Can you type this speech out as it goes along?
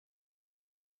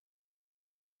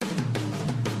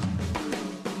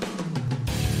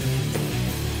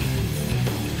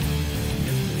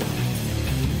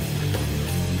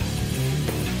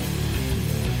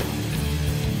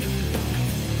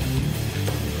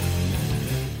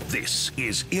This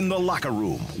is In the Locker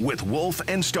Room with Wolf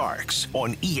and Starks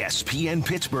on ESPN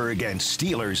Pittsburgh and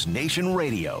Steelers Nation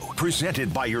Radio.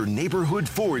 Presented by your neighborhood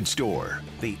Ford store.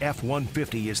 The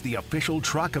F-150 is the official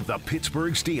truck of the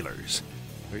Pittsburgh Steelers.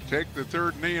 They take the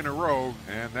third knee in a row,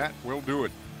 and that will do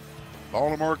it.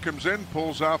 Baltimore comes in,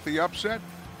 pulls out the upset,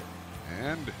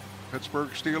 and Pittsburgh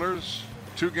Steelers'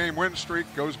 two-game win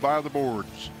streak goes by the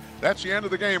boards. That's the end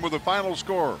of the game with the final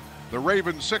score. The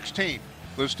Ravens 16,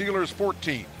 the Steelers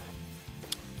 14.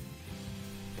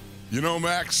 You know,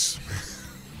 Max,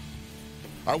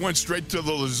 I went straight to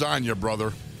the lasagna,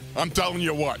 brother. I'm telling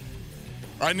you what.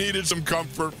 I needed some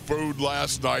comfort food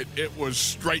last night. It was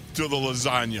straight to the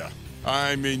lasagna.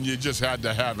 I mean, you just had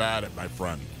to have at it, my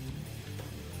friend.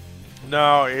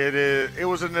 No, it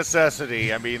was a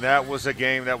necessity. I mean, that was a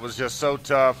game that was just so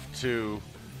tough to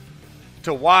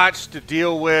watch, to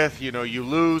deal with. You know, you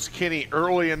lose Kenny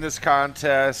early in this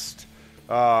contest.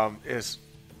 Is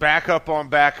backup on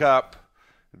backup.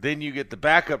 Then you get the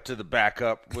backup to the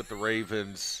backup with the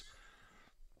Ravens.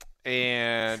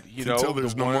 And, until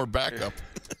there's no more backup.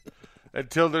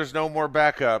 Until there's no more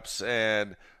backups.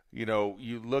 And,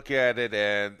 you look at it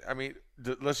and, I mean,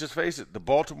 let's just face it. The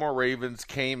Baltimore Ravens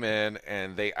came in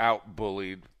and they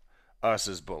out-bullied us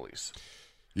as bullies.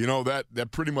 You know,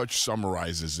 that pretty much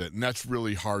summarizes it, and that's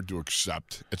really hard to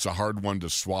accept. It's a hard one to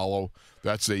swallow.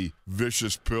 That's a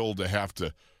vicious pill to have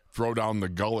to throw down the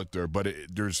gullet there, but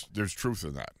there's truth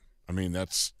in that. I mean,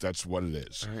 that's what it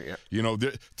is. Yeah. You know,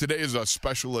 today is a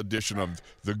special edition of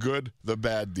the good, the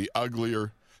bad, the ugly,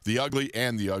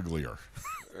 and the uglier.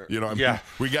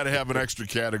 We got to have an extra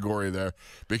category there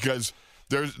because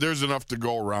there's enough to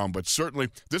go around. But certainly,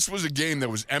 this was a game that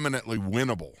was eminently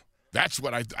winnable. That's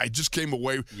what I just came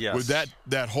away with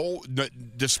that whole,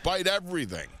 despite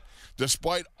everything,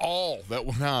 despite all that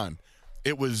went on,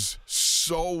 it was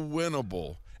so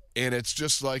winnable. And it's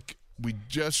just like we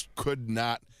just could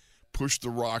not push the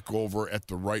rock over at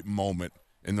the right moment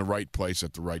in the right place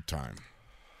at the right time.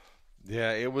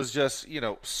 Yeah, it was just,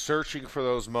 searching for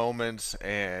those moments,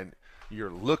 and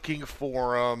you're looking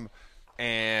for them,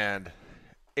 and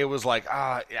it was like,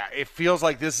 it feels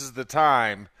like this is the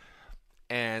time,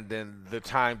 and then the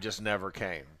time just never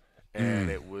came. And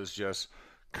it was just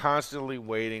constantly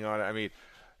waiting on it. I mean,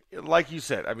 like you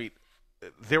said,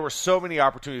 there were so many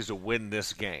opportunities to win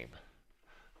this game,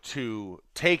 to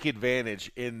take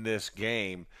advantage in this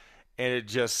game, and it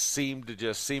just seemed to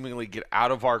just seemingly get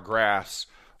out of our grasp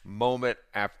moment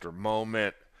after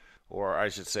moment, or I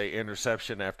should say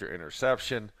interception after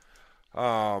interception.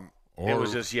 It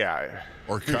was just,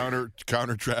 Or counter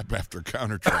trap after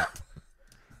counter trap.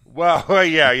 Well,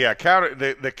 yeah.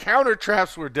 The counter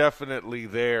traps were definitely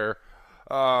there.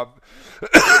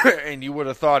 And you would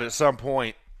have thought at some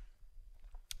point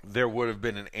there would have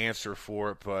been an answer for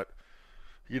it, but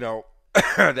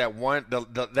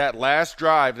that last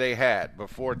drive they had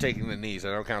before taking the knees, I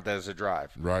don't count that as a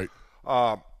drive. Right.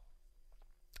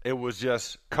 It was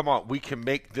just, come on, we can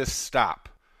make this stop.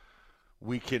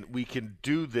 We can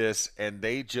do this, and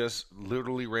they just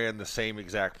literally ran the same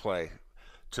exact play.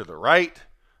 To the right,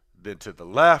 then to the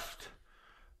left,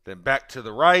 then back to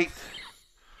the right.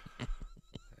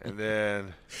 And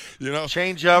then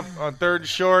change up on third and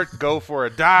short, go for a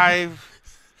dive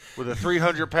with a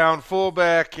 300-pound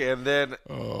fullback, and then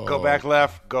go back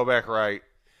left, go back right.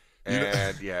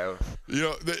 And,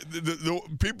 the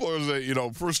people are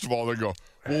saying, first of all, they go,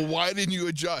 well, why didn't you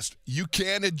adjust? You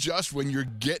can't adjust when you're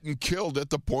getting killed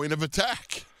at the point of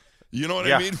attack. You know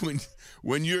what I mean?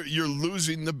 When you're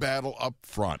losing the battle up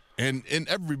front, and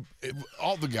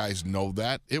all the guys know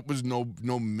that. It was no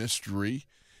mystery.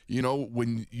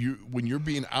 When you're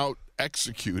being out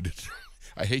executed.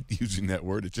 I hate using that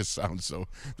word. It just sounds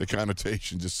the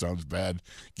connotation just sounds bad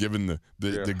given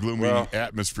the gloomy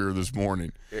atmosphere this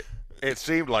morning. It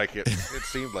seemed like it. It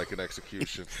seemed like an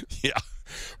execution. Yeah.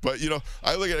 But,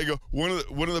 I look at it and go,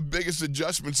 one of the biggest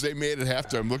adjustments they made at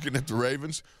halftime, looking at the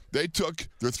Ravens, they took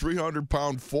their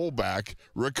 300-pound fullback,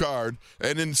 Ricard,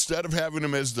 and instead of having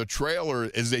him as the trailer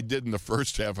as they did in the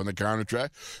first half on the counter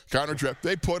trap,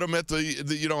 they put him at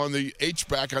the on the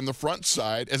H-back on the front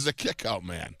side as a kick-out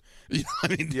man.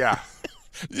 Yeah.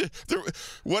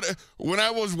 When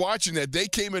I was watching that, they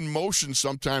came in motion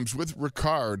sometimes with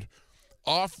Ricard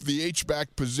off the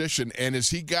H-back position, and as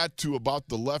he got to about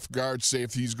the left guard, say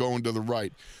if he's going to the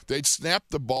right, they'd snap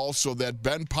the ball so that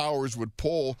Ben Powers would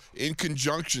pull in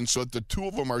conjunction so that the two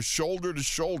of them are shoulder to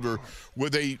shoulder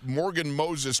with a Morgan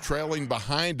Moses trailing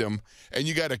behind him, and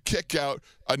you got a kick out,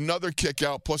 another kick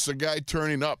out, plus a guy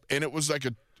turning up, and it was like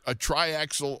a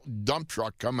triaxle dump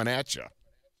truck coming at you.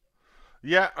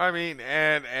 Yeah, I mean,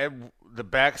 and the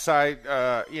backside,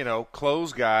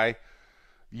 close guy,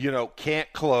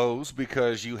 can't close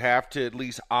because you have to at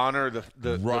least honor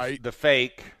the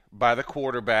fake by the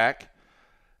quarterback.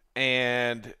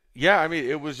 And yeah, I mean,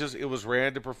 it was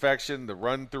ran to perfection. The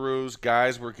run throughs,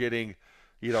 guys were getting,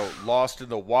 lost in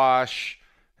the wash,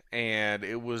 and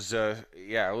it was it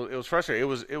was frustrating.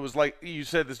 It was like you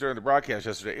said this during the broadcast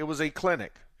yesterday. It was a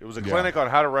clinic. It was a clinic on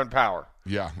how to run power.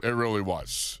 Yeah, it really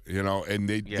was. And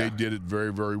they did it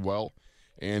very, very well.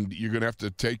 And you're going to have to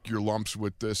take your lumps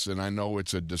with this, and I know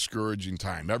it's a discouraging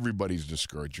time. Everybody's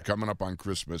discouraged. You're coming up on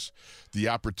Christmas. The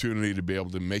opportunity to be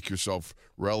able to make yourself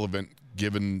relevant,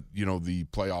 given, the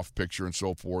playoff picture and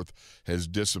so forth, has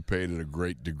dissipated a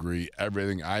great degree.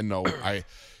 Everything I know,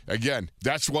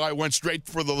 that's why I went straight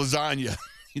for the lasagna.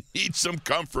 You need some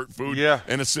comfort food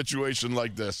in a situation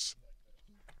like this.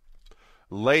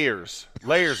 Layers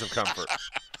of comfort.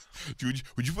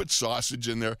 Would you put sausage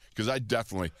in there? Because I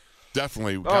definitely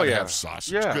gotta have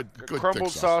sausage. Yeah, good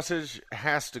crumbled sausage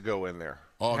has to go in there.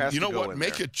 Oh, you know what?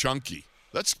 Make it chunky.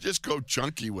 Let's just go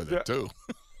chunky with it too.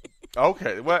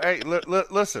 Okay. Well, hey,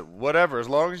 listen. Whatever. As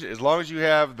long as you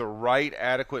have the right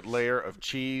adequate layer of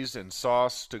cheese and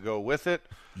sauce to go with it,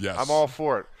 yes, I'm all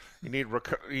for it. You need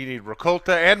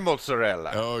ricotta and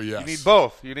mozzarella. Oh yes.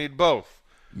 You need both.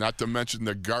 Not to mention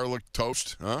the garlic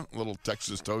toast, huh? A little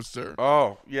Texas toast there.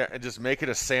 Oh yeah, and just make it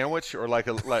a sandwich or like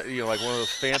one of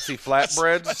those fancy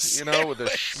flatbreads, with a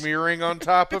smearing on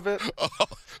top of it.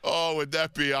 Oh, would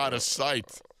that be out of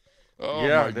sight? Oh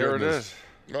yeah, my there goodness.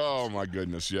 It is. Oh my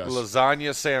goodness, yes.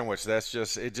 Lasagna sandwich.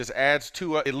 It just adds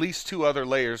at least two other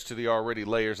layers to the already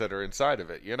layers that are inside of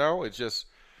it. It's just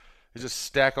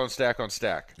stack on stack on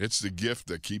stack. It's the gift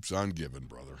that keeps on giving,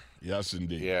 brother. Yes,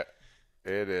 indeed. Yeah.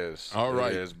 It is. All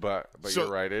right. It is, but you're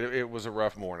right. It was a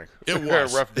rough morning. It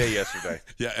was a rough day yesterday.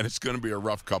 Yeah, and it's going to be a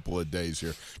rough couple of days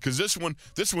here because this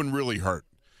one really hurt.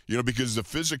 Because the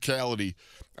physicality.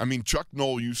 I mean, Chuck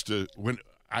Noll used to when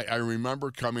I remember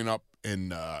coming up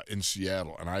in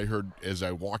Seattle, and I heard as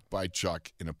I walked by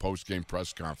Chuck in a post-game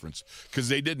press conference because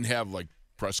they didn't have like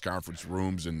press conference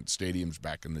rooms and stadiums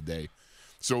back in the day.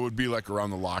 So it would be like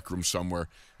around the locker room somewhere,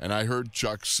 and I heard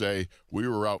Chuck say we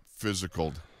were out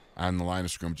physicaled on the line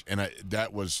of scrimmage, and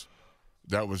that was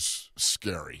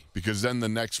scary because then the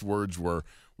next words were,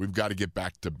 we've got to get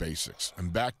back to basics.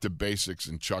 And back to basics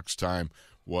in Chuck's time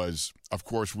was, of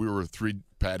course, we were 3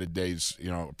 padded days,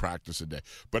 practice a day.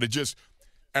 But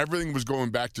everything was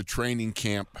going back to training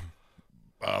camp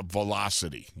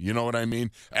velocity. You know what I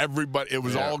mean? Everybody, it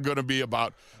was all going to be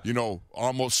about,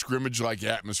 almost scrimmage-like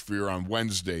atmosphere on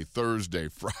Wednesday, Thursday,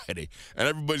 Friday. And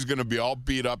everybody's going to be all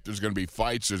beat up. There's going to be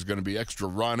fights. There's going to be extra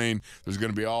running. There's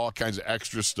going to be all kinds of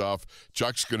extra stuff.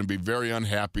 Chuck's going to be very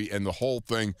unhappy, and the whole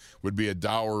thing would be a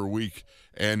dour week.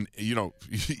 And, you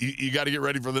got to get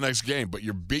ready for the next game, but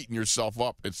you're beating yourself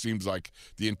up, it seems like,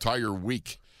 the entire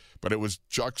week. But it was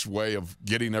Chuck's way of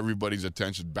getting everybody's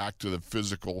attention back to the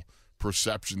physical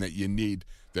perception that you need,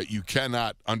 that you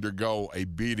cannot undergo a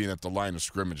beating at the line of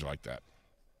scrimmage like that.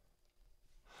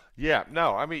 Yeah,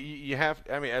 no, I mean you have.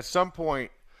 I mean, at some point,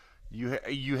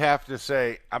 you have to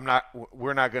say,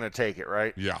 we're not going to take it,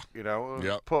 right? Yeah.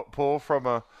 Yep. Pull from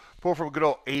a good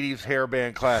old '80s hair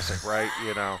band classic, right?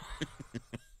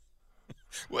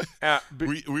 What?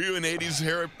 Were you an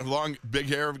 '80s big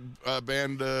hair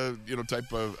band,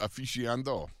 type of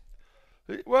aficionado?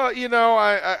 Well,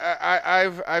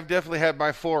 I've definitely had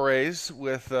my forays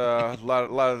with a lot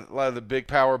of the big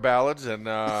power ballads and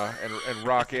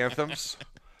rock anthems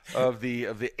of the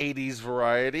 '80s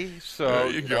variety. So there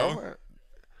you go.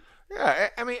 Yeah,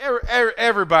 I mean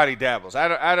everybody dabbles.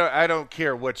 I don't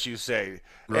care what you say.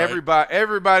 Right.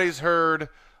 Everybody's heard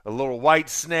a little White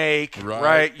Snake,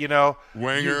 right?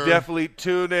 Winger. You definitely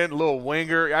tune in a little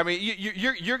Winger. I mean,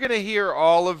 you're gonna hear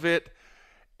all of it.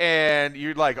 And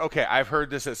you're like, okay, I've heard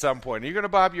this at some point. And you're going to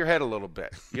bob your head a little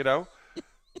bit, No,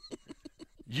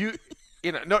 you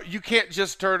can't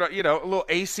just turn on, a little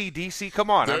AC/DC. Come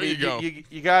on. There you go.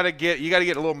 You got to get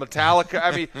a little Metallica.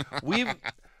 I mean,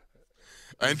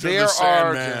 Enter the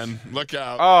Sandman. Look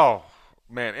out. Oh,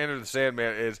 man, Enter the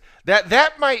Sandman is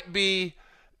that might be,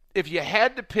 if you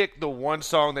had to pick the one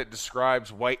song that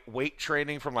describes weight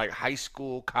training from like high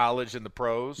school, college, and the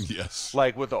pros, yes,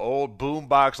 like with the old boom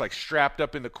box like strapped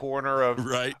up in the corner of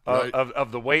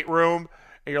of the weight room,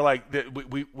 and you're like,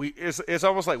 it's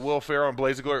almost like Will Ferrell and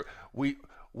Blaze of Glory. We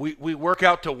work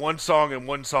out to one song and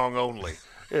one song only.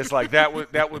 It's like that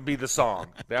would be the song.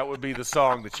 That would be the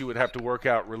song that you would have to work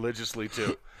out religiously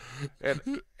to.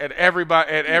 And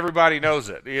everybody knows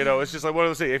it. It's just like one of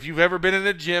those things. If you've ever been in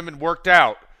a gym and worked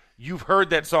out, you've heard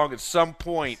that song at some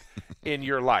point in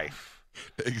your life.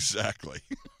 Exactly.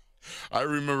 I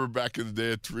remember back in the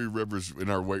day at Three Rivers in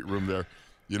our weight room there,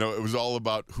 it was all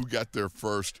about who got there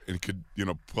first and could,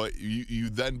 play. You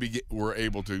then were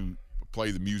able to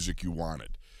play the music you wanted.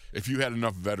 If you had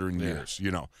enough veteran years,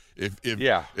 if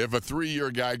a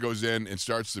 3-year guy goes in and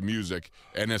starts the music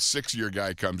and a 6-year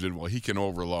guy comes in, well, he can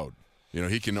overload.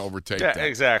 He can overtake that.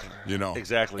 Exactly.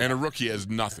 Exactly. And a rookie has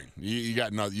nothing. You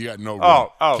got no room.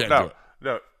 Can't do it.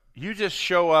 No. You just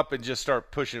show up and just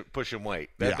start pushing weight.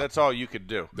 That's all you can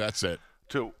do. That's it.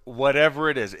 To whatever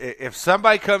it is. If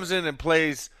somebody comes in and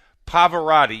plays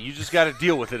Pavarotti, you just got to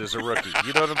deal with it as a rookie.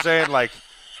 You know what I'm saying? Like,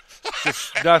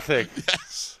 just nothing.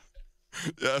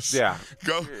 Yes. Yeah.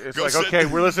 Go. It's like, okay,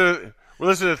 we're listening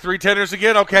to Three Tenors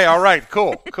again? Okay, all right,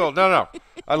 cool. No.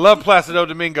 I love Placido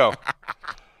Domingo.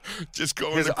 Just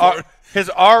go in the court. His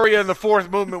aria in the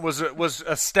fourth movement was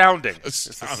astounding.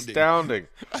 Astounding.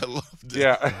 I loved it.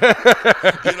 Yeah.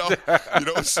 You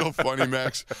know what's so funny,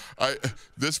 Max?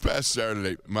 This past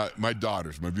Saturday, my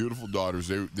daughters, my beautiful daughters,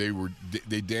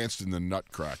 they danced in the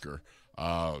Nutcracker.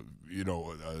 They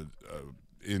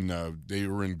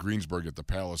were in Greensburg at the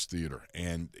Palace Theater,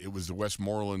 and it was the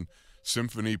Westmoreland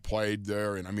Symphony played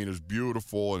there, and it was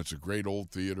beautiful, and it's a great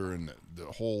old theater, and the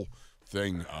whole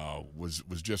thing was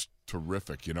just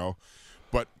terrific,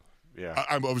 But yeah,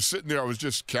 I was sitting there, I was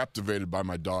just captivated by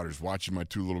my daughters, watching my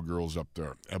two little girls up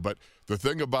there. But the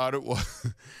thing about it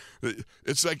was,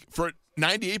 it's like for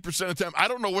 98% of the time, I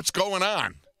don't know what's going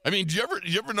on. Do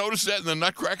you ever notice that in the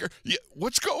Nutcracker?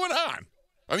 What's going on?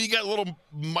 You got little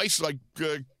mice like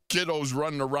kiddos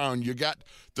running around. You got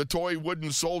the toy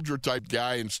wooden soldier type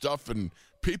guy and stuff, and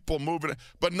people moving.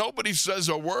 But nobody says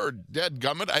a word.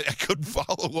 Dadgummit, I couldn't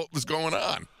follow what was going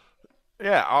on.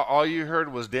 Yeah, all you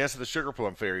heard was Dance of the Sugar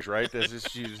Plum Fairies, right? It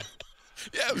was music.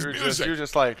 You're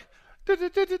just like. There you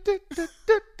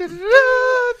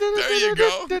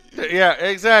go. Yeah,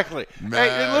 exactly.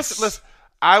 Max. Hey, listen.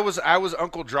 I was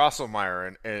Uncle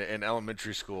Drosselmeyer in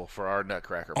elementary school for our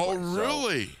Nutcracker play. Oh,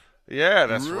 really? So, yeah,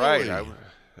 that's really? right.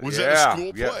 Was that a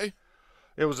school play?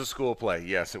 It was a school play.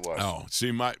 Yes, it was. Oh,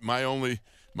 see, my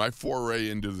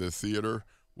foray into the theater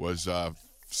was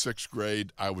 6th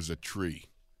grade. I was a tree.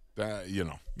 What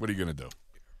are you gonna do?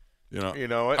 You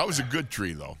know what? I was a good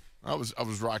tree though. I was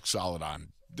rock solid on.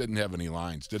 Didn't have any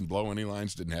lines. Didn't blow any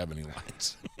lines. Didn't have any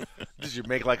lines. Did you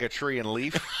make like a tree and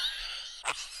leaf?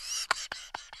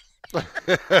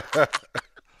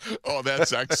 Oh,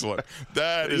 that's excellent.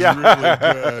 That is really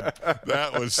good.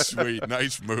 That was sweet.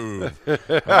 Nice move.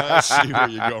 I see where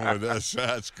you're going with this.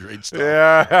 That's great stuff.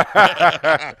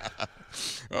 Yeah.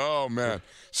 Oh, man.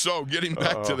 So getting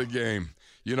back to the game,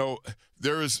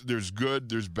 there's good,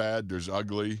 there's bad, there's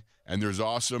ugly, and there's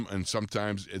awesome, and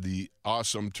sometimes the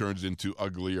awesome turns into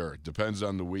uglier. It depends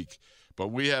on the week. But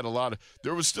we had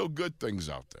there was still good things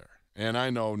out there. And I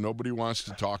know nobody wants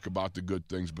to talk about the good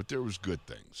things, but there was good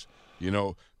things.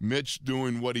 Mitch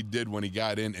doing what he did when he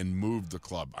got in and moved the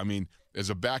club. As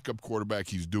a backup quarterback,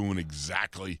 he's doing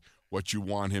exactly what you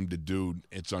want him to do.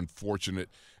 It's unfortunate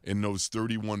in those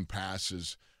 31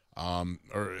 passes.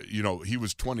 He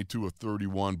was 22 of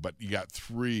 31, but he got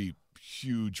 3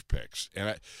 huge picks.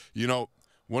 And,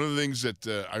 one of the things that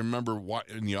I remember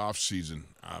in the offseason,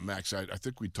 Max, I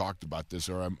think we talked about this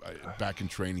back in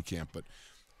training camp, but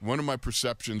one of my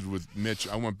perceptions with Mitch,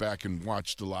 I went back and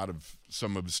watched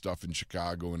some of his stuff in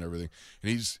Chicago and everything,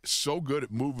 and he's so good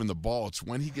at moving the ball. It's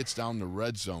when he gets down the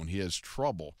red zone, he has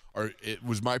trouble, or it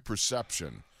was my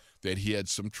perception that he had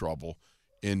some trouble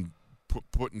in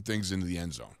putting things into the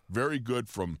end zone. Very good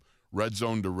from red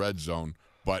zone to red zone,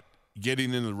 but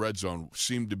getting into the red zone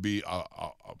seemed to be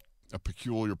a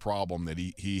peculiar problem that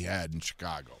he had in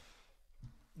Chicago.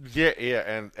 Yeah,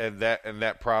 and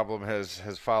that problem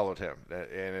has followed him,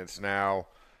 and it's now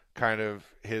kind of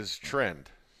his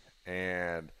trend.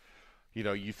 And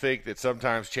you think that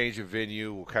sometimes change of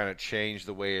venue will kind of change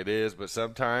the way it is, but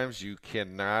sometimes you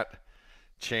cannot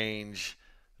change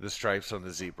the stripes on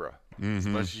the zebra. Mm-hmm. As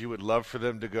much as you would love for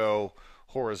them to go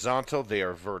horizontal, they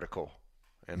are vertical,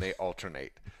 and they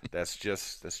alternate. That's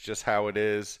just how it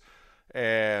is.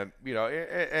 And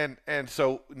and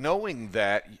so knowing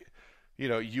that.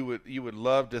 You would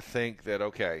love to think that,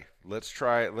 okay, let's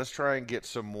try and get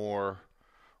some more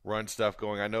run stuff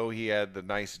going. I know he had the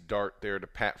nice dart there to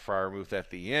Pat Freiermuth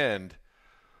at the end,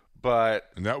 and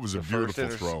that was a beautiful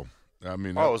throw.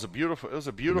 it was a beautiful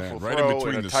throw right in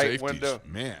between in a the tight safeties. window.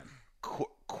 Man,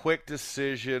 quick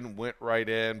decision, went right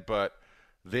in, but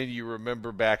then you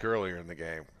remember back earlier in the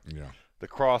game, the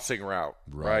crossing route,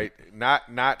 right?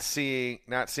 Not seeing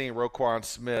Roquan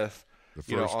Smith.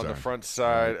 On the front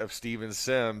side of Steven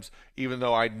Sims, even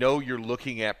though I know you're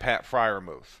looking at Pat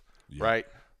Freiermuth, right?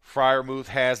 Freiermuth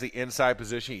has the inside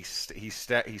position. He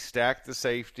stacked the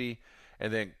safety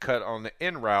and then cut on the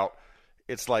in route.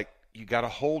 It's like you got to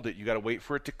hold it. You got to wait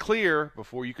for it to clear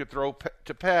before you could throw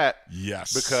to Pat.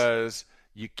 Yes. Because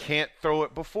you can't throw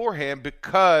it beforehand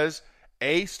because,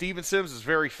 Steven Sims is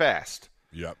very fast.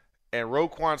 Yep. And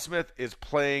Roquan Smith is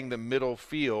playing the middle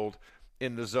field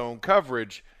in the zone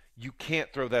coverage. You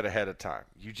can't throw that ahead of time.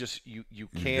 You can't.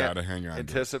 You got to hang on.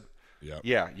 Anticipate. Yep.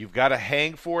 Yeah, you've got to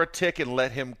hang for a tick and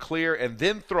let him clear and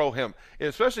then throw him, and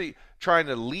especially trying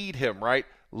to lead him, right?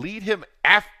 Lead him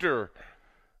after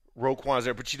Roquan's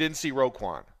there, but you didn't see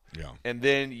Roquan. Yeah. And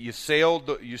then you sailed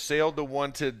the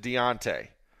one to Deontay,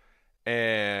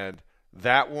 and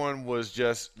that one was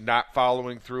just not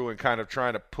following through and kind of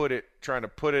trying to put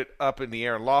it up in the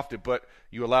air and loft it, but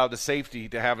you allowed the safety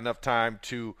to have enough time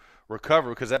to recover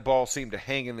because that ball seemed to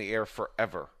hang in the air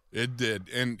forever. It did.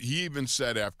 And he even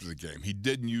said after the game, he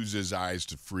didn't use his eyes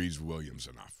to freeze Williams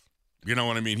enough. You know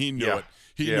what I mean? He knew it.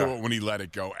 He knew it when he let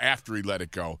it go. After he let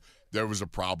it go, there was a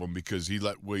problem because he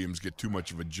let Williams get too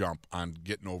much of a jump on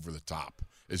getting over the top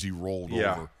as he rolled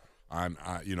over on,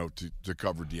 to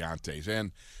cover Deontay's.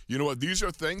 And you know what? These are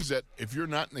things that if you're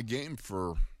not in the game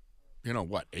for,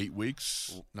 8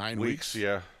 weeks, 9 weeks?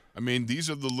 Yeah. I mean, these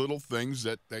are the little things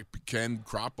that can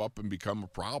crop up and become a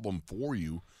problem for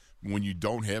you when you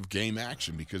don't have game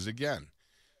action because, again,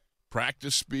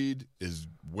 practice speed is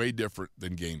way different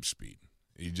than game speed.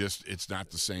 It's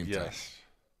not the same thing. Yes.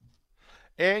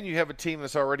 And you have a team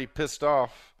that's already pissed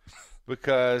off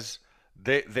because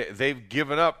they've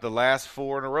given up the last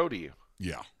 4 in a row to you.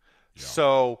 Yeah.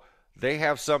 So they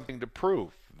have something to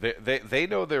prove. They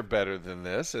know they're better than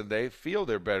this, and they feel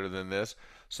they're better than this.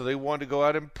 So they want to go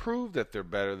out and prove that they're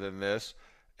better than this.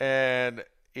 And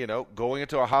going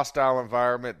into a hostile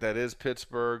environment that is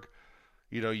Pittsburgh,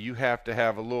 you have to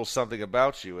have a little something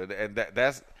about you, and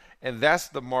that's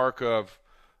the mark of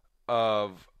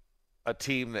a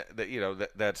team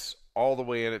that's all the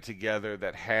way in it together,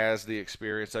 that has the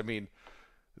experience. I mean,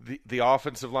 the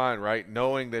offensive line, right?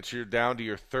 Knowing that you're down to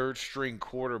your third string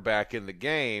quarterback in the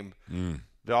game,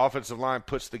 the offensive line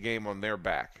puts the game on their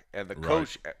back, and the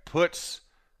coach puts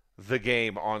the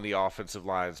game on the offensive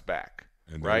line's back.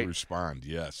 And right? They respond,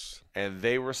 yes. And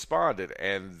they responded,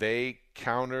 and they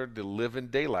countered the living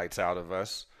daylights out of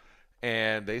us.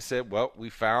 And they said, well, we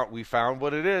found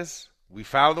what it is. We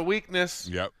found the weakness.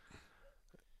 Yep.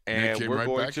 And we're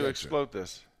going to exploit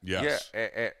this. Yes.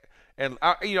 Yeah. And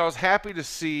I was happy to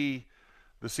see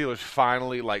the Steelers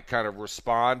finally kind of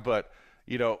respond, but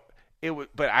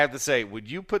but I have to say, when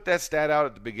you put that stat out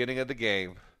at the beginning of the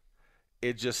game,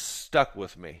 it just stuck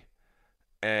with me.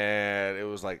 And it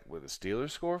was like, when the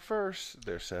Steelers score first,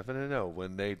 they're 7-0.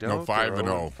 When they don't, no,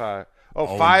 5-0. 5-0. Oh,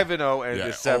 5-0, and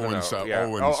it's 7-0. Yeah.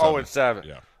 0-7.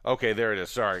 Yeah. Okay, there it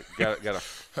is. Sorry, got to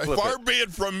flip Far be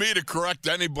it from me to correct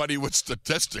anybody with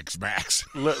statistics, Max.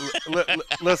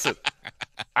 Listen,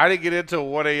 I didn't get into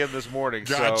 1 a.m. this morning,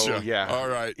 gotcha. So yeah. All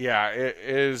right. Yeah,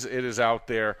 it is out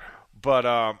there, but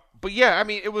yeah, I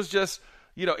mean, it was just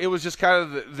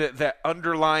kind of that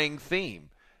underlying theme.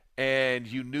 And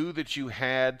you knew that you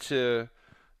had to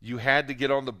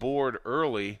get on the board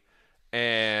early,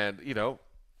 and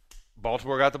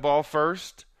Baltimore got the ball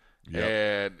first,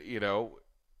 and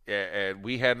and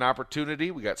we had an opportunity.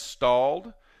 We got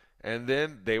stalled, and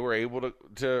then they were able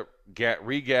to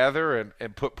regather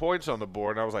and put points on the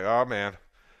board. And I was like, oh man,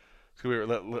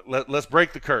 let's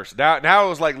break the curse. Now it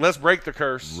was like, let's break the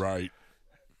curse, right?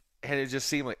 And it just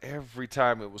seemed like every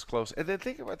time it was close. And then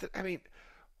think about that. I mean,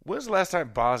 when's the last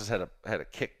time Boz has had a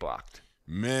kick blocked?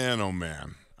 Man, oh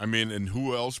man. I mean, and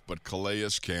who else but Calais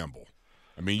Campbell?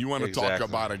 I mean, you want to talk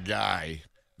about a guy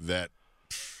that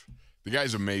the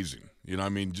guy's amazing. I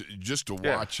mean, just to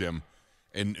watch him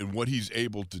and what he's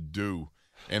able to do.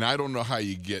 And I don't know how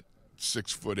you get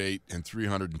 6'8" and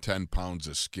 310 pounds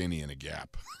of skinny in a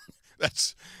gap.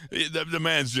 The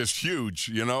man's just huge.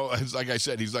 It's like I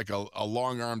said, he's like a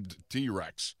long-armed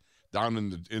T-Rex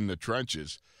down in the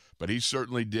trenches. But he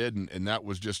certainly did, and that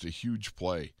was just a huge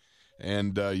play.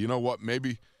 And you know what?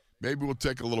 Maybe we'll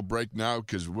take a little break now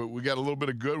because we got a little bit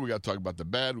of good. We got to talk about the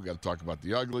bad. We got to talk about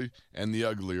the ugly and the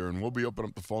uglier. And we'll be opening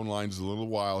up the phone lines in a little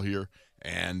while here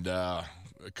and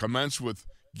commence with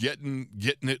getting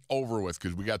it over with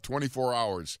because we got 24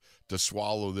 hours to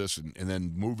swallow this and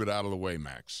then move it out of the way,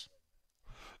 Max.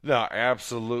 No,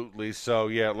 absolutely. So,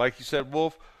 yeah, like you said,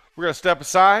 Wolf, we're going to step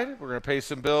aside. We're going to pay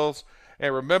some bills.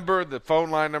 And remember, the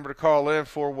phone line number to call in,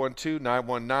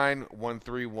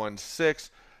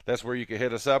 412-919-1316. That's where you can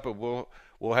hit us up, and we'll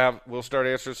start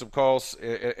answering some calls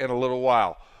in a little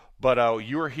while. But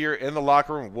you're here in the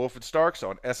locker room with Wolf and Starks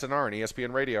on SNR and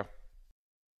ESPN Radio.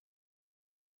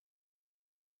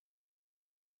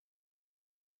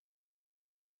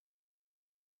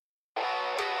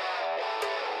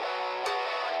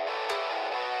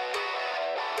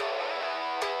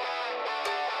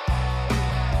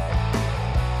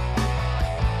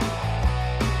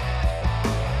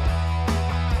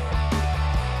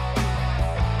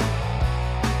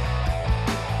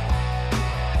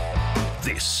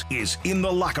 This is In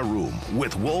the Locker Room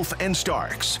with Wolf and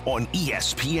Starks on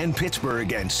ESPN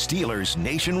Pittsburgh and Steelers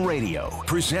Nation Radio.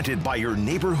 Presented by your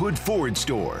neighborhood Ford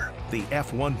store. The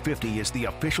F-150 is the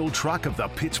official truck of the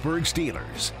Pittsburgh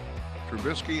Steelers.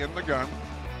 Trubisky in the gun.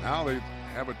 Now they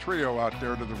have a trio out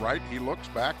there to the right. He looks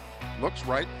back, looks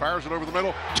right, fires it over the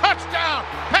middle. Touchdown!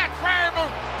 Pat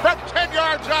Freiermuth from 10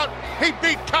 yards out. He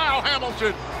beat Kyle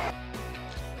Hamilton.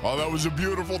 Oh, that was a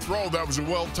beautiful throw. That was a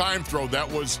well-timed throw. That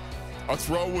was a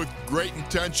throw with great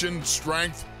intention,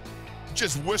 strength.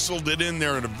 Just whistled it in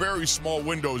there in a very small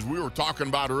window, as we were talking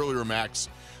about earlier, Max.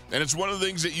 And it's one of the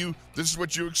things that this is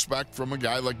what you expect from a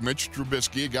guy like Mitch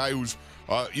Trubisky, a guy who's,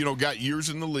 got years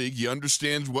in the league. He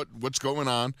understands what's going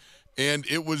on. And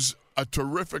it was a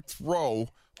terrific throw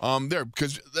there,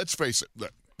 because let's face it,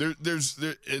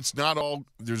 there's not all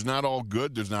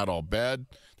good, there's not all bad,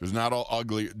 there's not all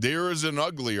ugly. There is an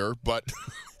uglier, but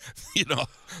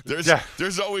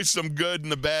there's always some good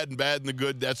and the bad and the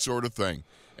good, that sort of thing.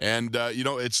 And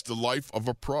it's the life of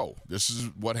a pro. This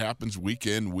is what happens week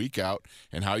in, week out,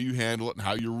 and how you handle it and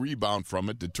how you rebound from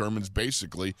it determines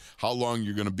basically how long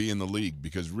you're going to be in the league.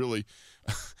 Because really,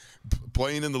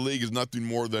 playing in the league is nothing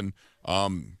more than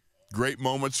great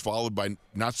moments followed by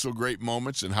not so great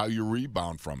moments, and how you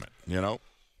rebound from it.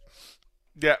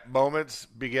 Yeah, moments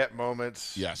beget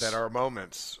moments. Yes. That are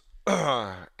moments.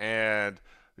 And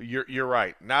you're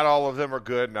right. Not all of them are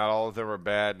good. Not all of them are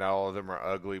bad. Not all of them are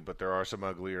ugly. But there are some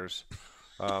ugliers.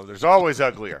 There's always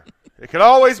uglier. It can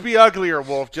always be uglier,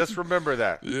 Wolf. Just remember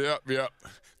that. Yeah.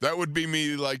 That would be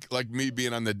me, like me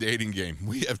being on the dating game.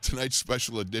 We have tonight's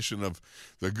special edition of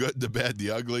The Good, the Bad,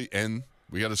 the Ugly, and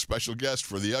we got a special guest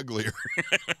for the uglier.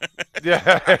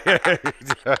 Yeah.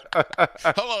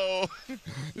 Hello.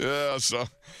 Yeah. So,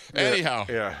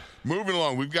 anyhow, moving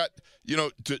along, we've got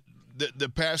the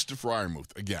pass to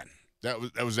Freiermuth again.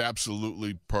 That was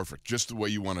absolutely perfect, just the way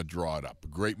you want to draw it up. A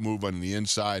great move on the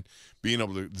inside, being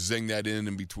able to zing that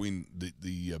in between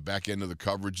the back end of the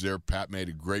coverage there. Pat made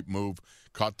a great move,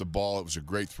 caught the ball. It was a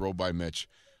great throw by Mitch.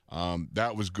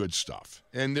 That was good stuff.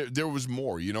 And there was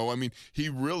more. He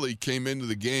really came into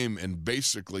the game and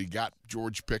basically got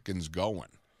George Pickens going.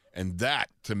 And that,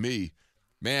 to me,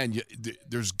 man,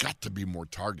 there's got to be more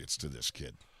targets to this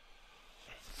kid.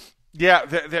 Yeah,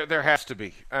 there has to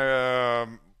be. I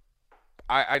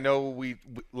know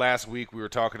last week we were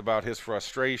talking about his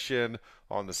frustration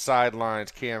on the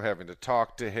sidelines, Cam having to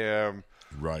talk to him.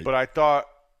 Right. But I thought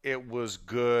it was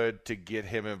good to get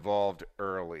him involved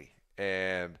early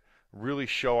and really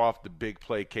show off the big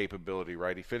play capability,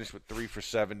 right? He finished with 3 for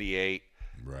 78.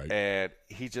 Right. And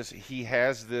he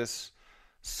has this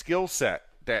skill set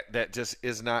that just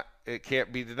is not – it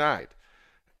can't be denied.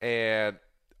 And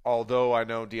although I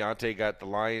know Deontay got the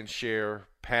lion's share,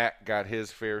 Pat got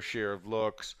his fair share of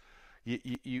looks.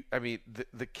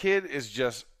 The kid is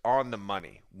just on the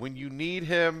money. When you need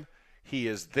him, he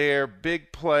is there.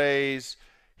 Big plays.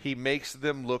 He makes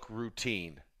them look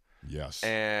routine. Yes.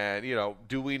 And,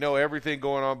 do we know everything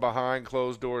going on behind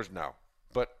closed doors? No.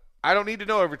 But I don't need to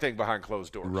know everything behind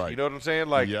closed doors. Right. You know what I'm saying?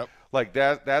 Yep. Like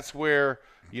that's where,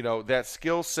 that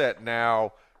skill set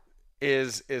now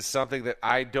is something that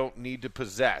I don't need to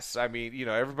possess.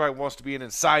 Everybody wants to be an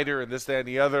insider and this, that, and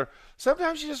the other.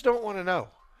 Sometimes you just don't want to know.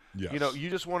 Yes. You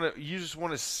just want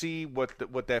to see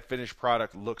what that finished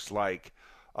product looks like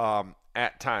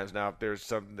at times. Now, if there's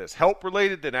something that's help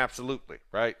related, then absolutely,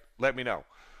 right? Let me know.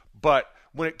 But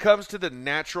when it comes to the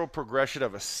natural progression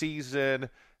of a season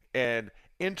and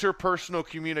interpersonal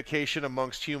communication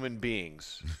amongst human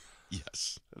beings.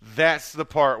 Yes. That's the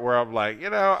part where I'm like,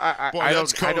 I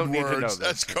don't need to know this.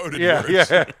 That's coded words.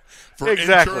 Yeah. For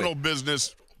exactly. Internal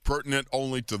business pertinent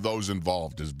only to those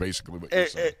involved is basically what you're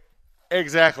saying.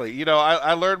 Exactly.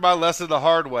 I learned my lesson the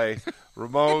hard way.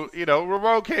 Ramon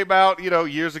came out,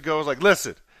 years ago, was like,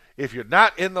 listen, if you're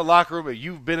not in the locker room and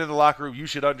you've been in the locker room, you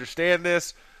should understand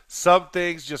this. Some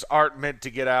things just aren't meant to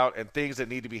get out and things that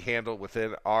need to be handled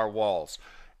within our walls.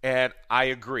 And I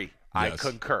agree. Yes. I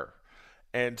concur.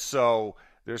 And so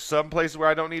there's some places where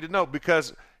I don't need to know,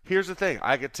 because here's the thing.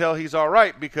 I could tell he's all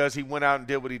right because he went out and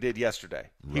did what he did yesterday.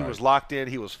 Right. He was locked in.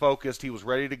 He was focused. He was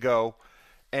ready to go.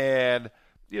 And,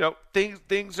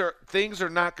 things are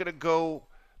not going to go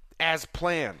as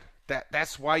planned.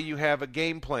 That's why you have a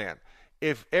game plan.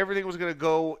 If everything was going to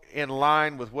go in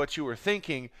line with what you were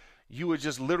thinking, you would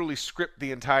just literally script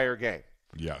the entire game.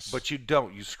 Yes. But you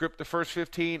don't. You script the first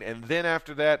 15, and then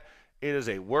after that, it is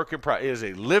a work in progress. It is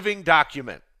a living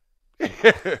document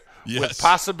with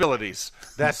possibilities.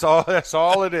 That's all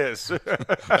it is.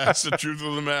 That's the truth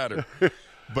of the matter.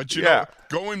 But,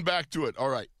 going back to it, all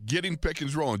right, getting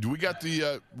Pickens rolling. Do we got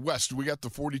the West? Do we got the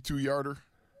 42-yarder?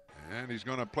 And he's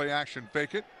going to play action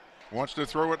fake it. Wants to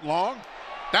throw it long.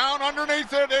 Down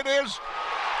underneath it, it is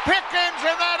Pickens,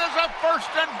 and that is a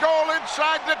 1st and goal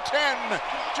inside the 10.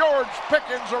 George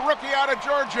Pickens, a rookie out of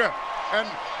Georgia. And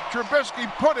Trubisky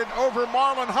put it over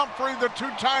Marlon Humphrey, the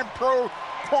 2-time pro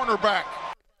cornerback.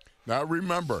 Now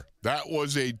remember, that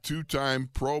was a 2-time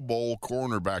Pro Bowl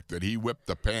cornerback that he whipped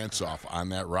the pants off on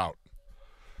that route.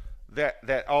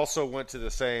 That also went to the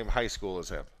same high school as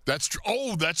him. That's true.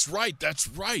 Oh, that's right. That's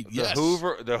right. Yes.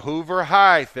 The Hoover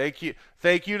High. Thank you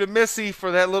to Missy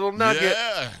for that little nugget.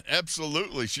 Yeah,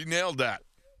 absolutely. She nailed that.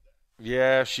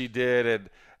 Yeah, she did,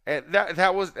 and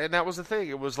that was the thing.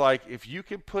 It was like, if you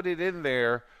can put it in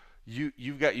there, you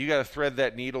got to thread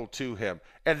that needle to him.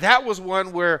 And that was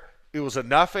one where it was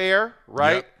enough air,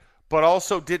 right? Yep. But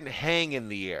also didn't hang in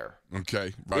the air.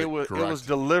 Okay, right. It was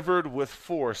delivered with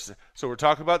force. So we're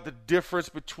talking about the difference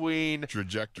between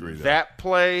trajectory that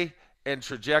play and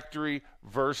trajectory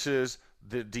versus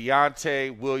the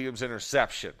Deontay Williams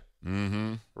interception.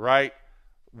 Mm-hmm. Right?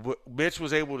 Mitch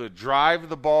was able to drive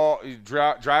the ball,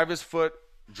 drive his foot,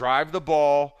 drive the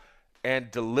ball, and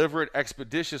deliver it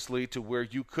expeditiously to where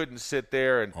you couldn't sit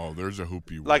there and there's a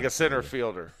hoopy like a center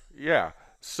fielder. Yeah.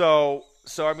 So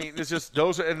I mean, it's just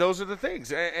those are the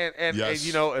things, and yes.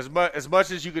 and as much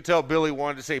as you could tell, Billy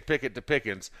wanted to say Pickett to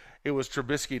Pickens, it was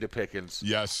Trubisky to Pickens.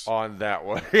 Yes, on that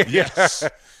one. Yes,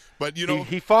 but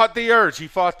he fought the urge. He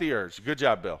fought the urge. Good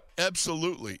job, Bill.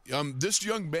 Absolutely. This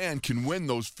young man can win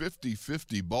those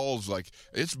 50-50 balls. Like,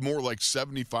 it's more like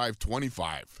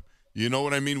 75-25. You know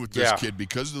what I mean with this kid,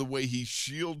 because of the way he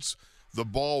shields the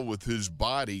ball with his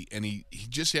body, and he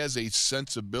just has a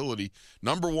sensibility,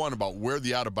 number one, about where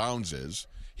the out of bounds is.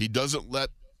 He doesn't let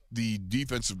the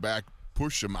defensive back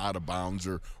push him out of bounds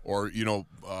or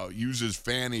use his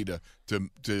fanny to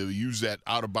use that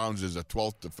out of bounds as a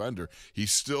 12th defender. He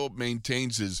still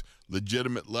maintains his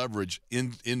legitimate leverage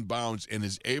in bounds and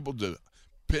is able to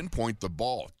pinpoint the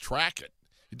ball, track it.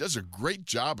 He does a great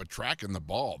job of tracking the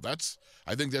ball.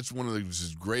 I think that's one of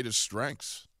his greatest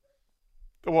strengths.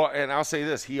 Well, and I'll say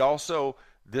this.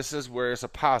 This is where it's a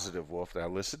positive, Wolf. Now,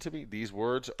 listen to me. These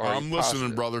words are I'm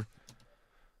listening, brother.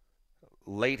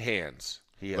 Late hands.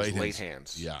 He has late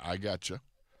hands. Yeah, I got you.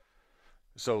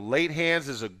 So late hands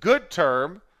is a good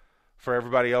term for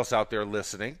everybody else out there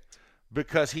listening,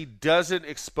 because he doesn't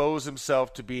expose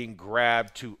himself to being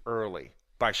grabbed too early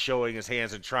by showing his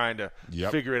hands and trying to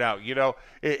figure it out.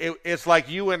 It's like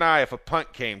you and I if a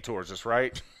punt came towards us,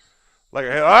 right? Like,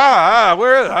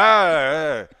 where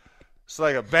is it's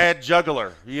like a bad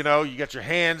juggler. You got your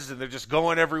hands and they're just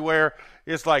going everywhere.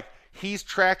 It's like he's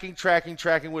tracking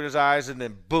with his eyes, and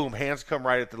then boom, hands come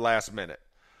right at the last minute.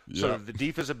 Yep. So the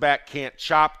defensive back can't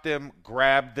chop them,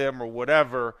 grab them, or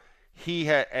whatever. He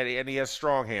has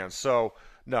strong hands. So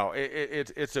no,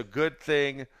 it's a good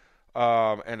thing,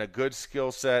 and a good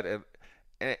skill set.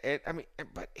 And I mean,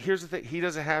 but here's the thing: he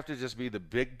doesn't have to just be the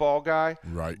big ball guy,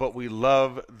 right? But we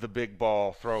love the big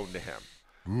ball thrown to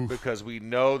him because we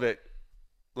know that,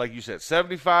 like you said,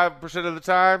 75% of the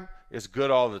time is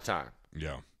good all the time.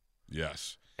 Yeah.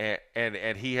 Yes.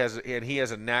 And he has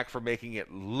a knack for making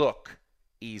it look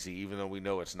easy, even though we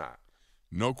know it's not.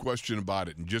 No question about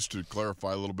it. And just to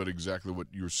clarify a little bit exactly what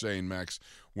you were saying, Max,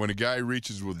 when a guy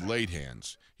reaches with late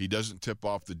hands, he doesn't tip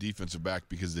off the defensive back,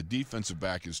 because the defensive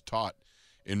back is taught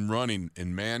in running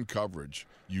in man coverage,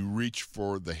 you reach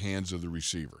for the hands of the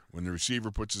receiver. When the receiver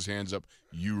puts his hands up,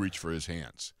 you reach for his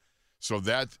hands. So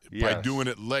that by doing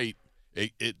it late,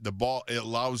 it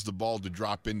allows the ball to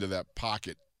drop into that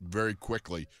pocket very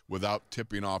quickly without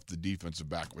tipping off the defensive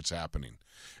back what's happening.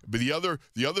 But the other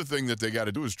thing that they got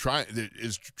to do is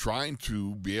trying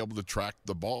to be able to track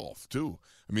the ball too.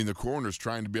 I mean, the corner's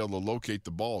trying to be able to locate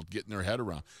the ball, getting their head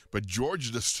around. But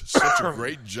George does such a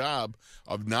great job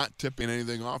of not tipping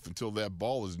anything off until that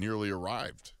ball has nearly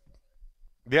arrived.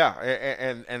 Yeah,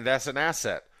 and that's an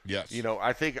asset. Yes.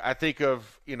 I think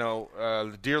of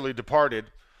the dearly departed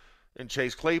and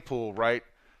Chase Claypool, right?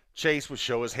 Chase would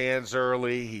show his hands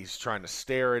early. He's trying to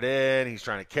stare it in. He's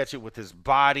trying to catch it with his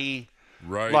body.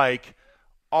 Right. Like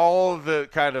all the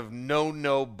kind of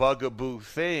no bugaboo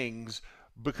things,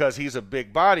 because he's a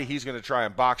big body, he's going to try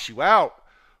and box you out.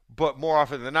 But more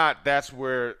often than not, that's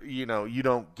where, you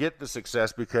don't get the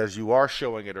success, because you are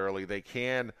showing it early. They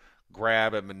can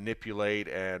grab and manipulate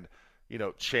and,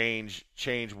 change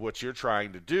what you're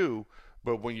trying to do.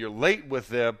 But when you're late with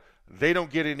them, they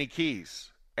don't get any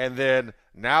keys. And then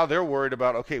now they're worried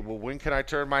about, okay, well, when can I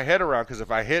turn my head around? Because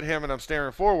if I hit him and I'm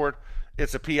staring forward,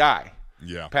 it's a PI.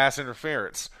 Yeah. Pass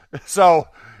interference. So,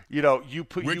 you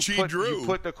put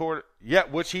the quarter. Yeah,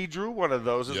 which he drew one of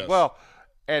those as well.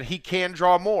 And he can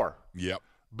draw more. Yep.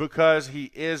 because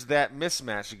he is that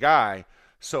mismatch guy.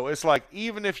 So it's like,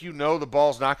 even if you know the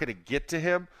ball's not going to get to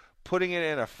him, putting it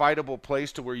in a fightable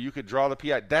place to where you could draw the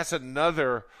PI, that's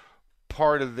another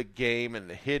part of the game and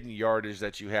the hidden yardage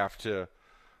that you have to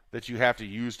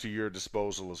use to your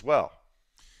disposal as well.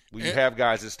 When you have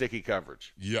guys in sticky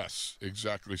coverage. Yes,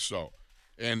 exactly so.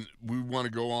 And we want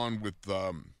to go on with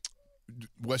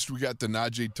West. We got the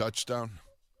Najee touchdown.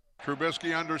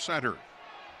 Trubisky under center.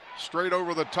 Straight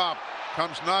over the top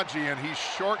comes Najee, and he's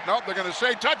short. Nope, they're going to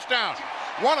say touchdown.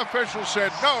 One official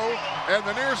said no, and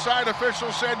the near side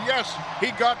official said yes.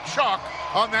 He got chalk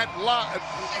on that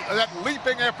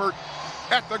leaping effort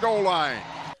at the goal line.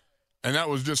 And that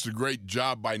was just a great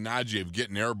job by Najee of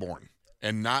getting airborne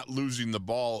and not losing the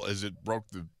ball as it broke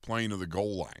the plane of the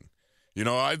goal line. You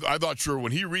know, I thought, sure,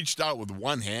 when he reached out with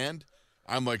one hand,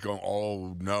 I'm like,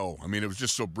 oh, no. I mean, it was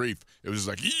just so brief. It was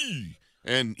like, ee!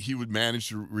 And he would manage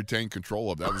to retain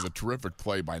control of that. It was a terrific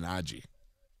play by Najee.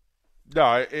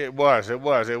 No, it was. It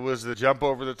was the jump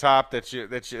over the top that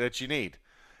you need.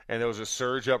 And there was a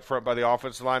surge up front by the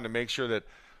offensive line to make sure that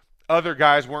other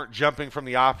guys weren't jumping from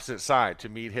the opposite side to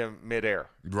meet him midair.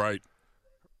 Right.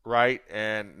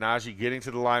 And Najee getting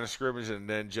to the line of scrimmage and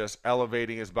then just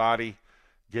elevating his body,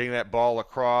 getting that ball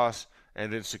across,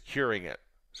 and then securing it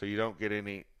so you don't get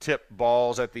any tipped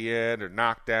balls at the end or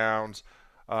knockdowns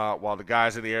while the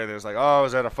guys in the air, there's like, oh,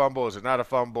 is that a fumble? Is it not a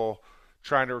fumble?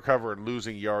 Trying to recover and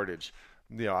losing yardage.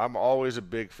 You know, I'm always a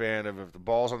big fan of, if the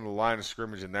ball's on the line of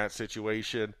scrimmage in that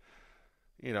situation,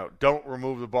 you know, don't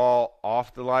remove the ball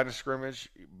off the line of scrimmage,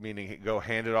 meaning go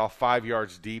hand it off 5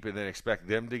 yards deep and then expect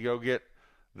them to go get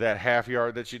that half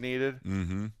yard that you needed.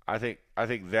 Mm-hmm. I think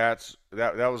that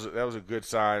was a good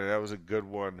sign, and that was a good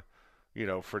one, you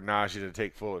know, for Najee to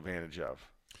take full advantage of.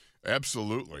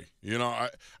 Absolutely. You know,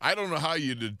 I don't know how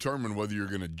you determine whether you're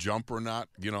going to jump or not.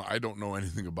 You know, I don't know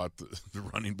anything about the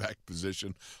running back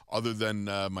position other than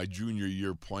my junior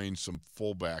year playing some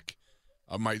fullback.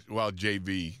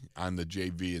 JV on the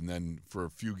JV, and then for a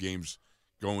few games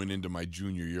going into my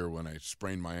junior year when I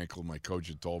sprained my ankle, my coach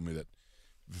had told me that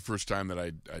the first time that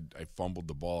I fumbled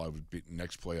the ball, I would be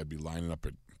next play I'd be lining up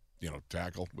at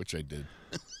tackle, which I did.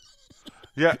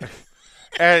 Yeah,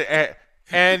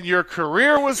 and your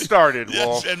career was started,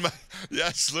 Wolf.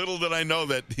 Yes, little did I know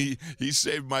that he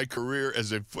saved my career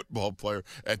as a football player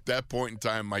at that point in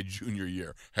time, my junior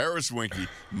year. Harris Winkie,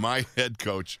 my head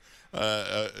coach,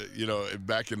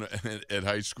 back at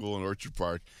high school in Orchard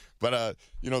Park. But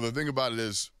the thing about it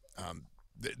is,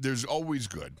 there's always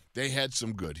good. They had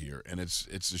some good here, and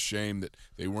it's a shame that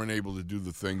they weren't able to do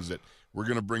the things that we're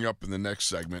going to bring up in the next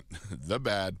segment, the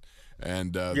bad.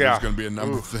 And there's going to be a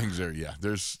number of things there. Yeah,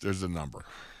 there's a number.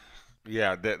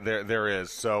 Yeah, there is.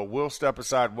 So we'll step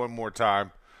aside one more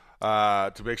time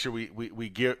to make sure we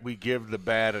give the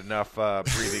bad enough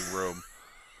breathing room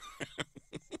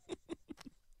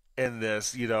in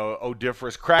this.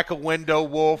 Odiferous. Crack a window,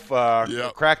 Wolf.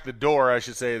 Crack the door, I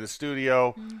should say, of the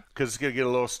studio, because it's going to get a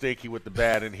little stinky with the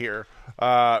bad in here.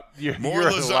 More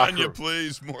lasagna,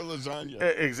 please. More lasagna.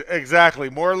 Exactly.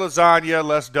 More lasagna,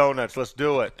 less donuts. Let's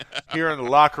do it. Here in the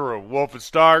locker room. Wolf and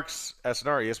Starks,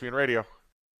 SNR, ESPN Radio.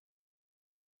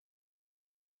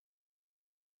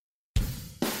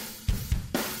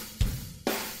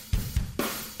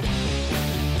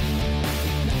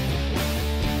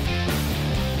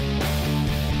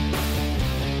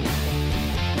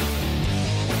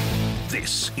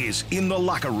 This is In the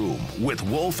Locker Room with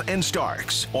Wolf and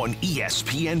Starks on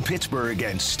ESPN Pittsburgh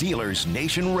and Steelers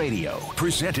Nation Radio.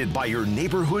 Presented by your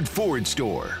neighborhood Ford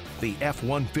store. The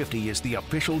F-150 is the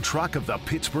official truck of the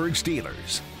Pittsburgh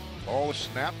Steelers. Ball is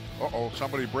snapped.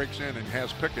 Somebody breaks in and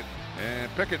has Pickett.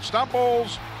 And Pickett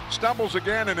stumbles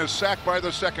again, and is sacked by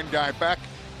the second guy back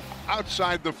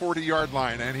outside the 40-yard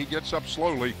line. And he gets up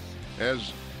slowly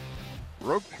as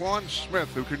Roquan Smith,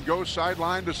 who can go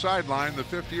sideline to sideline, the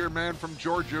 50-year man from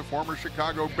Georgia, former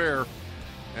Chicago Bear.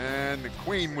 And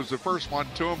Queen was the first one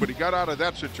to him, but he got out of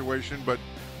that situation. But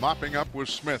mopping up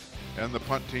was Smith, and the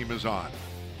punt team is on.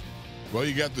 Well,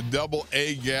 you got the double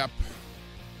A gap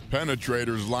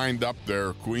penetrators lined up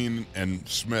there, Queen and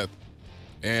Smith.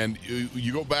 And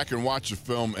you go back and watch the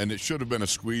film, and it should have been a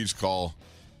squeeze call.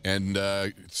 And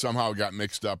somehow got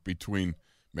mixed up between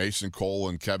Mason Cole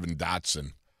and Kevin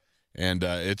Dotson. And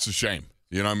it's a shame.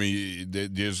 You know what I mean? They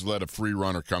just let a free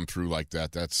runner come through like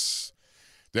that. That's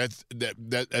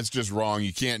just wrong.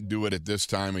 You can't do it at this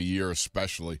time of year,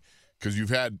 especially because you've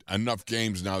had enough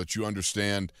games now that you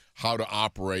understand how to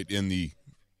operate in the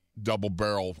double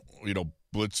barrel,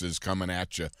 blitzes coming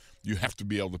at you. You have to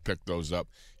be able to pick those up.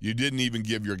 You didn't even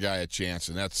give your guy a chance,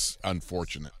 and that's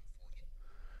unfortunate.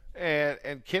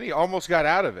 And Kenny almost got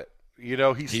out of it. You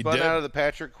know, he spun out of the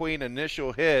Patrick Queen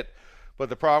initial hit, but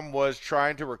the problem was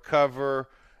trying to recover.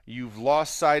 You've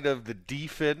lost sight of the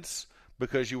defense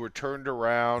because you were turned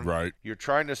around. Right. You're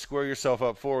trying to square yourself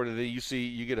up forward, and then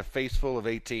you get a face full of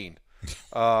 18.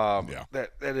 That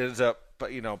ends up,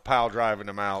 pile driving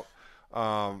him out.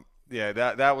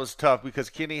 That was tough because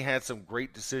Kenny had some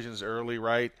great decisions early,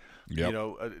 right? Yep.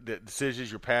 The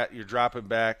decisions you're dropping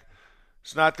back.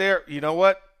 It's not there. You know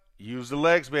what? Use the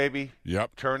legs, baby.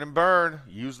 Yep. Turn and burn.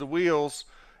 Use the wheels.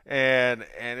 And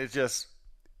it's just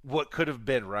what could have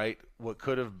been, right? What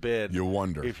could have been. You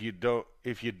wonder if you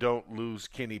don't lose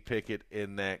Kenny Pickett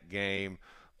in that game.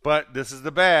 But this is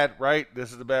the bad, right?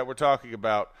 This is the bad we're talking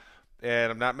about.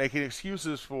 And I'm not making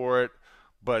excuses for it,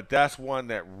 but that's one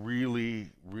that really,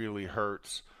 really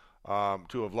hurts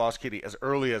to have lost Kenny as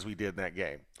early as we did in that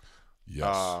game.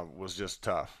 Yes. Was just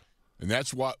tough. And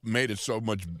that's what made it so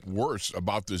much worse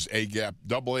about this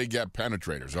double A gap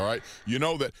penetrators. All right, you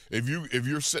know that if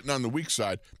you're sitting on the weak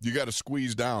side, you got to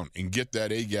squeeze down and get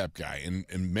that A gap guy.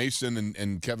 And Mason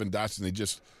and Kevin Dotson,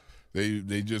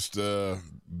 they just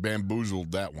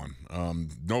bamboozled that one.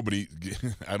 Nobody,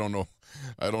 I don't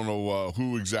know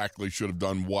who exactly should have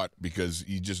done what, because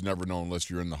you just never know unless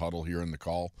you're in the huddle here in the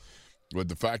call. But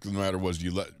the fact of the matter was,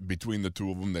 between the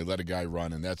two of them, they let a guy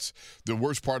run, and that's the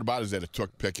worst part about it, is that it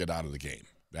took Pickett out of the game.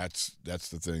 That's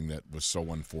the thing that was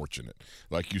so unfortunate,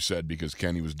 like you said, because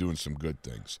Kenny was doing some good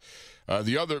things.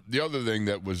 The other thing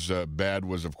that was bad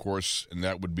was, of course, and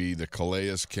that would be the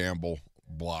Calais Campbell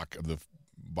block of the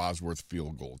Bosworth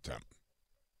field goal attempt.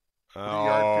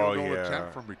 30-yard field goal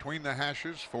attempt from between the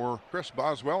hashes for Chris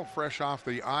Boswell, fresh off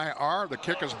the IR. The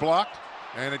kick is blocked,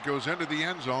 and it goes into the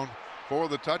end zone for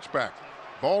the touchback.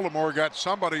 Baltimore got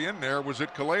somebody in there. Was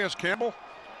it Calais Campbell?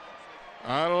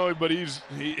 I don't know, but he's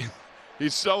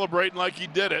celebrating like he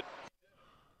did it.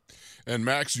 And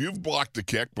Max, you've blocked the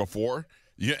kick before.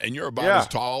 And you're about as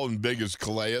tall and big as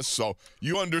Calais, so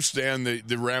you understand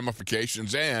the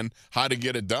ramifications and how to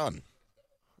get it done.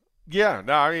 Yeah,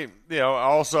 no, I mean,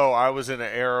 also I was in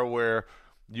an era where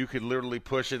you could literally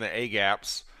push in the A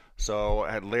gaps. So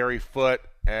I had Larry Foote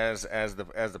as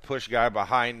the push guy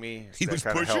behind me. He was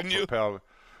pushing you?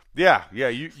 Yeah,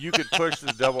 you could push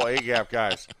the double A gap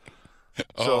guys.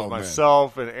 So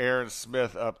myself and Aaron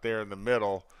Smith up there in the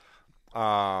middle,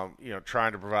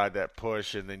 trying to provide that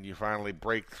push, and then you finally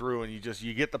break through and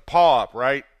you get the paw up,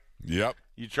 right? Yep.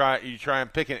 You try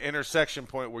and pick an intersection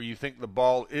point where you think the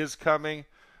ball is coming,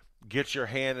 get your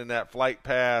hand in that flight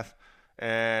path.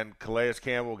 And Calais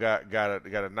Campbell got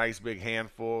a nice big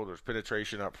handful. There's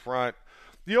penetration up front.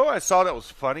 You know what I saw that was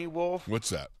funny, Wolf?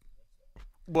 What's that?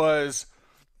 Was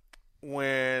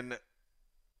when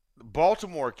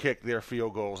Baltimore kicked their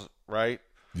field goals, right?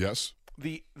 Yes.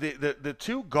 The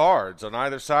two guards on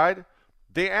either side,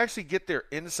 they actually get their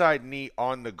inside knee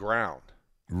on the ground.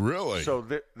 Really? So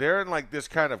they're in like this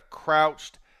kind of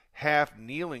crouched, half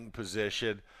kneeling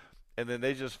position, and then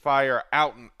they just fire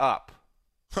out and up.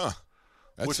 Huh.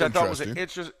 That's which I thought was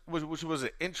an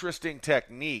interesting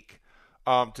technique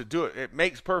to do it. It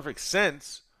makes perfect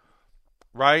sense,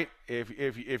 right?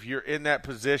 If you're in that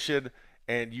position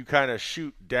and you kind of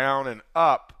shoot down and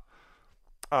up,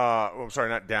 I'm sorry,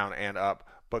 not down and up,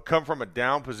 but come from a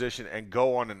down position and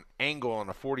go on an angle on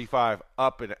a 45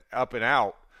 up and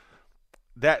out.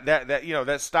 That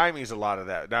stymies a lot of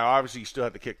that. Now, obviously, you still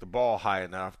have to kick the ball high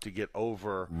enough to get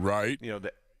over, right?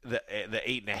 The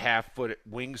 8.5-foot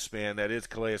wingspan that is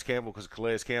Calais Campbell, because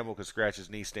Calais Campbell can scratch his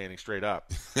knee standing straight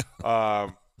up.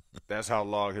 That's how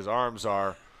long his arms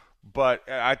are. But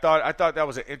I thought that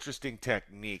was an interesting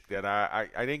technique that I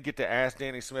didn't get to ask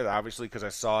Danny Smith, obviously, because I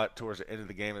saw it towards the end of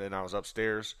the game and then I was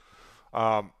upstairs.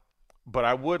 But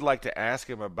I would like to ask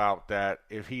him about that,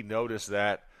 if he noticed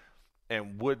that,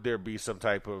 and would there be some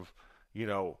type of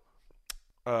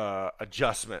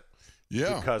adjustment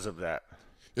because of that.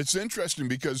 It's interesting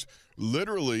because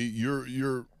literally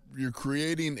you're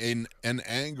creating an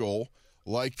angle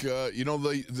like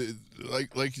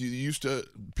like you used to,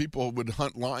 people would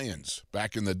hunt lions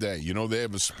back in the day. They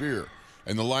have a spear,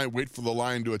 and the lion wait for the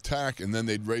lion to attack, and then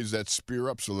they'd raise that spear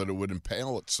up so that it would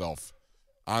impale itself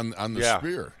on the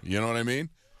spear. You know what I mean?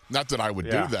 Not that I would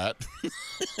do that.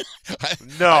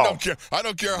 No. I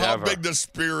don't care how big the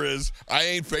spear is. I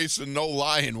ain't facing no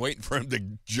lion waiting for him to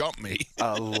jump me.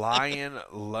 A lion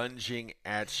lunging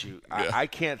at you. Yeah. I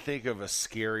can't think of a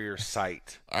scarier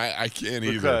sight. I can't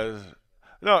either.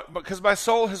 Because my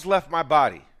soul has left my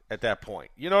body at that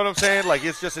point. You know what I'm saying? Like,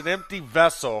 it's just an empty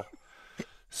vessel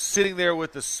sitting there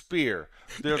with a spear.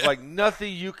 There's like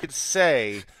nothing you could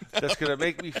say that's going to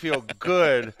make me feel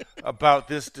good about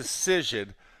this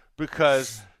decision,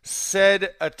 because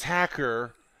said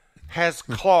attacker has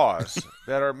claws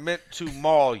that are meant to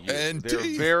maul you. And they're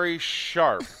teeth. very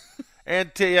sharp.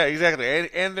 Yeah, exactly.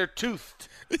 And they're toothed.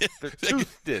 They're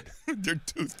toothed. They're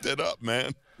toothed up,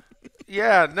 man.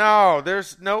 Yeah, no,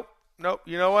 there's nope.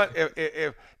 You know what?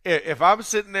 If I'm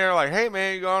sitting there like, hey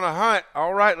man, you're going to hunt,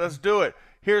 all right, let's do it.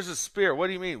 Here's a spear. What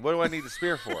do you mean? What do I need a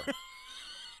spear for?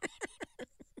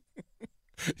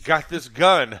 Got this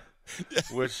gun,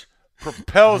 which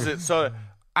propels it so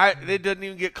it doesn't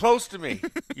even get close to me.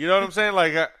 You know what I'm saying?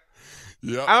 Like,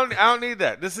 Yep. I don't need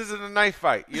that. This isn't a knife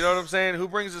fight. You know what I'm saying? Who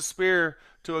brings a spear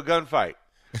to a gunfight?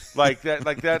 Like that.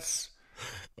 Like that's.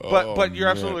 But you're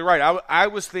absolutely right. I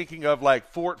was thinking of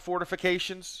like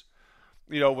fortifications.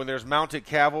 You know, when there's mounted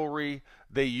cavalry,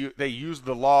 they use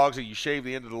the logs, and you shave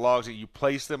the end of the logs and you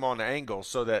place them on the angle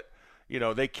so that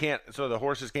the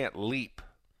horses can't leap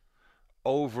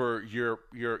over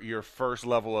your first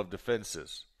level of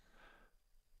defenses.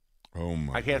 Oh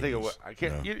my! I can't think of what I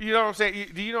can't. Yeah. You know what I'm saying?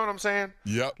 Do you know what I'm saying?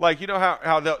 Yep. Like, you know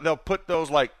how they'll put those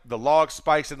like the log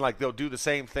spikes and like they'll do the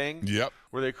same thing. Yep.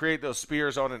 Where they create those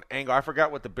spears on an angle. I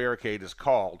forgot what the barricade is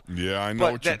called. Yeah, I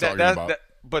know what you're talking about.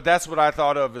 But that's what I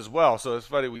thought of as well. So it's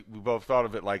funny we both thought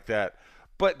of it like that.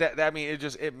 But I mean,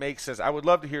 it makes sense. I would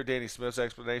love to hear Danny Smith's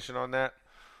explanation on that,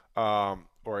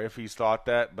 or if he's thought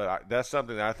that. But that's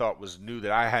something that I thought was new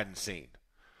that I hadn't seen.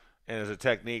 And as a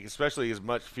technique, especially as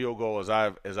much field goal as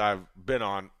I've been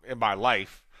on in my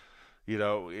life, you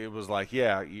know, it was like,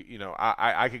 yeah,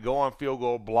 I could go on field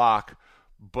goal block,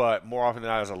 but more often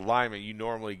than not, as a lineman, you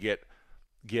normally get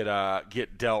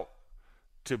dealt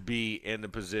to be in the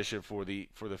position for the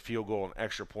field goal and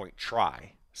extra point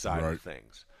try side of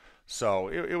things. So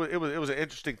it was an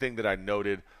interesting thing that I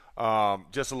noted.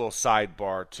 Just a little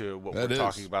sidebar to what we're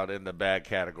talking about in the bad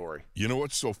category. You know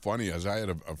what's so funny is I had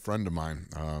a friend of mine.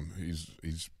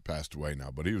 He's passed away now,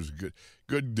 but he was a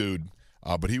good dude.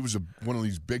 But he was one of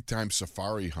these big time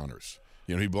safari hunters.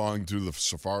 You know, he belonged to the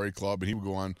safari club, and he would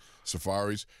go on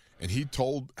safaris. And he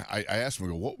told I asked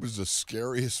him, what was the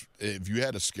scariest? If you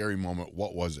had a scary moment,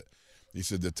 what was it? He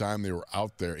said the time they were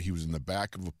out there, he was in the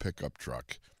back of a pickup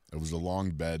truck. It was a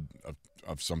long bed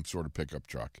of some sort of pickup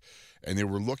truck. And they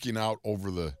were looking out over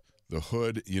the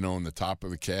hood, you know, in the top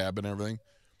of the cab and everything.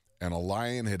 And a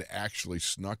lion had actually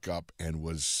snuck up and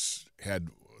had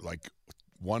like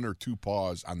one or two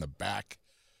paws on the back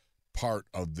part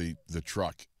of the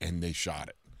truck, and they shot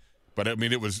it. But I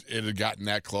mean, it had gotten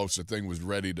that close. The thing was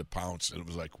ready to pounce, and it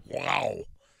was like, wow,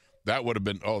 that'd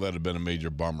have been a major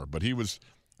bummer. But he was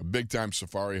a big-time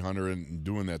safari hunter and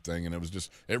doing that thing, and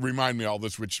it reminded me of all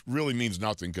this, which really means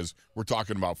nothing because we're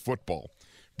talking about football.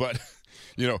 But,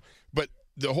 but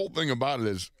the whole thing about it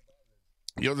is,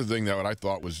 the other thing that I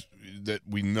thought was that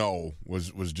we know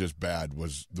was just bad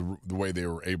was the way they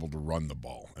were able to run the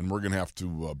ball. And we're going to have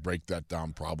to break that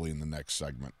down probably in the next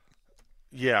segment.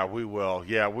 Yeah, we will.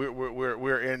 Yeah,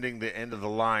 we're ending the end of the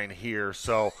line here.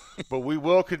 So, but we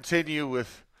will continue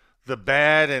with the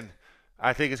bad, and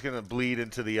I think it's going to bleed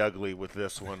into the ugly with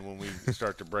this one when we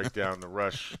start to break down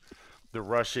the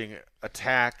rushing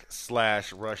attack /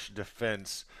 rush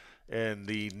defense in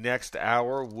the next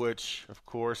hour, which of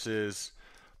course is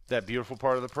that beautiful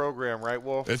part of the program, right,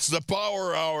 Wolf? It's the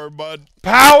power hour, bud.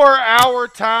 Power hour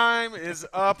time is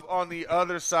up on the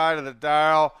other side of the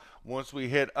dial. Once we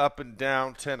hit up and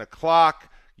down 10 o'clock,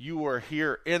 you are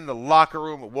here in the locker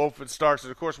room at Wolf and Starks.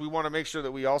 And, of course, we want to make sure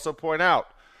that we also point out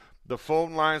the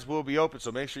phone lines will be open.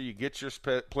 So make sure you get your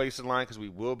place in line because we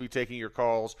will be taking your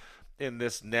calls in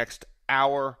this next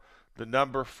hour. The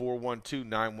number,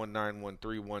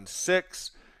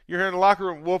 412-919-1316. You're here in the locker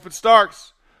room, Wolf and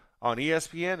Starks, on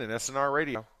ESPN and SNR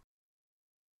Radio.